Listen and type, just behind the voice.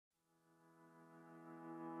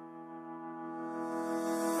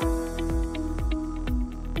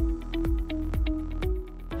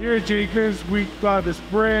Here at Jakeman's, we got this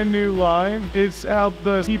brand new line. It's helped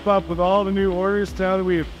us keep up with all the new orders. Now that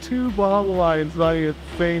we have 2 bottle lines running at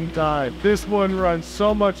the same time. This one runs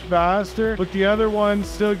so much faster, but the other one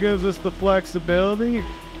still gives us the flexibility.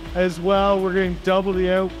 As well, we're getting double the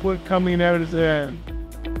output coming out at the end.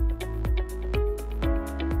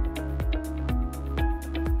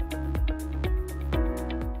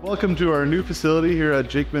 Welcome to our new facility here at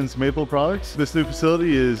Jakeman's Maple Products. This new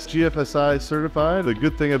facility is GFSI certified. The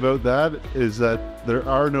good thing about that is that there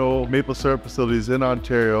are no maple syrup facilities in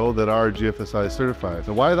Ontario that are GFSI certified.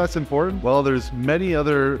 And why that's important? Well, there's many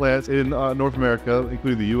other plants in North America,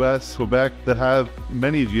 including the US, Quebec, that have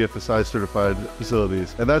many GFSI certified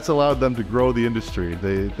facilities. And that's allowed them to grow the industry.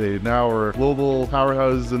 They now are global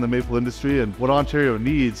powerhouses in the maple industry, and what Ontario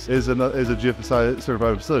needs is a GFSI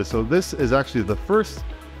certified facility. So this is actually the first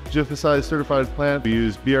GFSI certified plant. We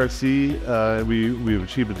use BRC, we've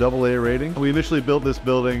achieved a AA rating. We initially built this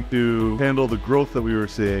building to handle the growth that we were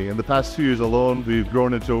seeing. In the past 2 years alone, we've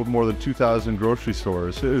grown into more than 2,000 grocery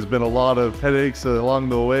stores. There's been a lot of headaches along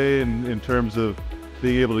the way in terms of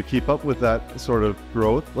being able to keep up with that sort of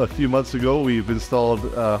growth. A few months ago, we've installed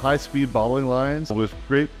high-speed bottling lines with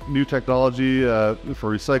great new technology for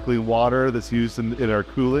recycling water that's used in our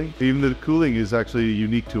cooling. Even the cooling is actually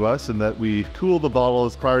unique to us in that we cool the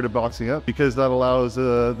bottles prior to boxing up, because that allows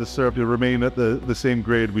the syrup to remain at the same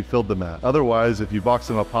grade we filled them at. Otherwise, if you box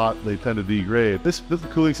them up hot, they tend to degrade. This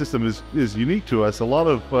cooling system is unique to us. A lot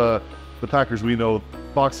of the packers we know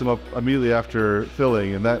box them up immediately after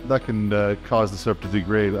filling, and that can cause the syrup to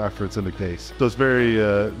degrade after it's in the case. So it's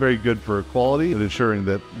very good for quality and ensuring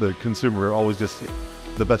that the consumer always gets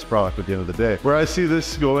the best product at the end of the day. Where I see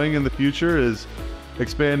this going in the future is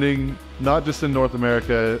expanding not just in North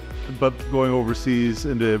America, but going overseas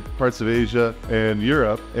into parts of Asia and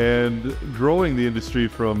Europe, and growing the industry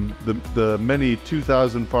from the many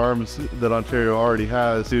 2,000 farms that Ontario already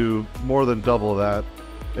has to more than double that,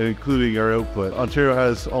 including our output. Ontario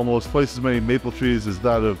has almost twice as many maple trees as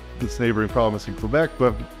that of its neighboring province in Quebec,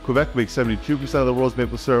 but Quebec makes 72% of the world's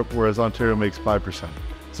maple syrup, whereas Ontario makes 5%.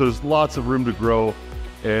 So there's lots of room to grow,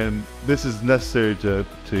 and this is necessary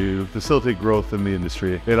to facilitate growth in the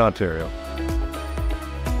industry in Ontario.